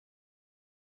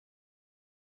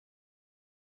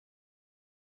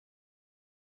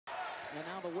And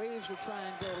now the Waves are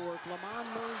trying to go to work. Lamont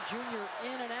Murray Jr.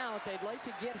 in and out. They'd like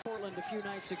to get Portland a few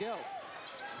nights ago.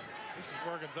 This is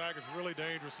where Gonzaga is really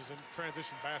dangerous, is in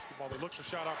transition basketball. They look for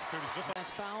shot opportunities. Just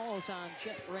last foul is on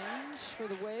Jet Raines for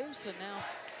the Waves, and now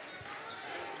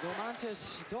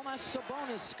Domantas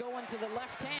Sabonis going to the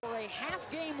left hand for a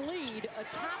half-game lead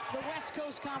atop the West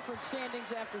Coast Conference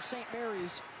standings after St.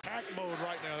 Mary's. Pack mode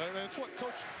right now. That's what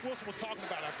Coach Wilson was talking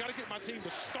about. I've got to get my team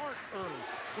to start early.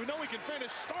 We know we can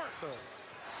finish. Start though.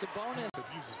 Sabonis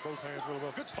uses both hands really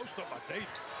well. Good post up by Davis.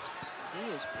 He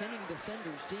is pinning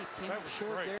defenders deep. Came that up was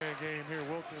short great. there. Game here,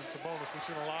 Wilton and Sabonis. We've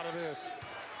seen a lot of this.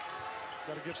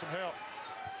 Got to get some help.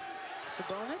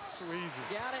 Sabonis too easy.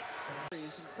 Got it.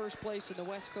 He's in first place in the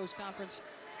West Coast Conference.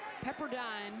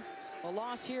 Pepperdine, a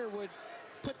loss here would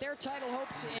put their title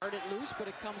hopes in. It loose, but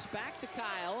it comes back to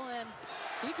Kyle, and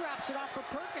he drops it off for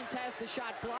Perkins. Has the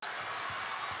shot blocked.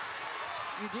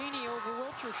 Udini over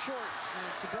Wiltshire short,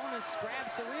 and Sabonis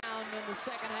grabs the rebound in the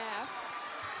second half.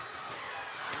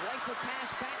 Rifle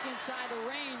pass back inside the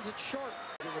Raines. It's short.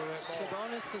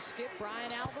 Sabonis the skip.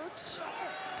 Brian Alberts.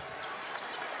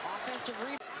 Offensive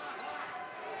rebound.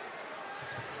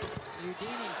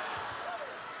 Udini.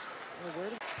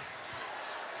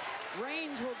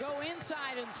 Raines will go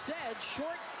inside instead.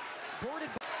 Short. Boarded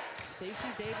by Stacey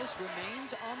Davis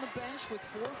remains on the bench with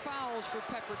 4 fouls for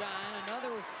Pepperdine.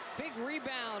 Another big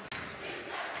rebound.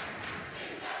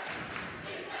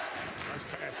 Nice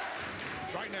pass.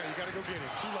 Right now, you got to go get him.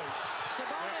 Too late.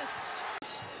 Sabonis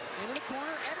into the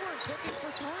corner. Edwards looking for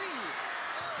 3.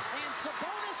 And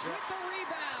Sabonis with the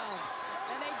rebound.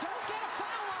 And they don't get a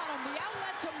foul on him. The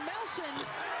outlet to Melson,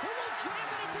 who will jam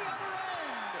it at the other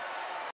end.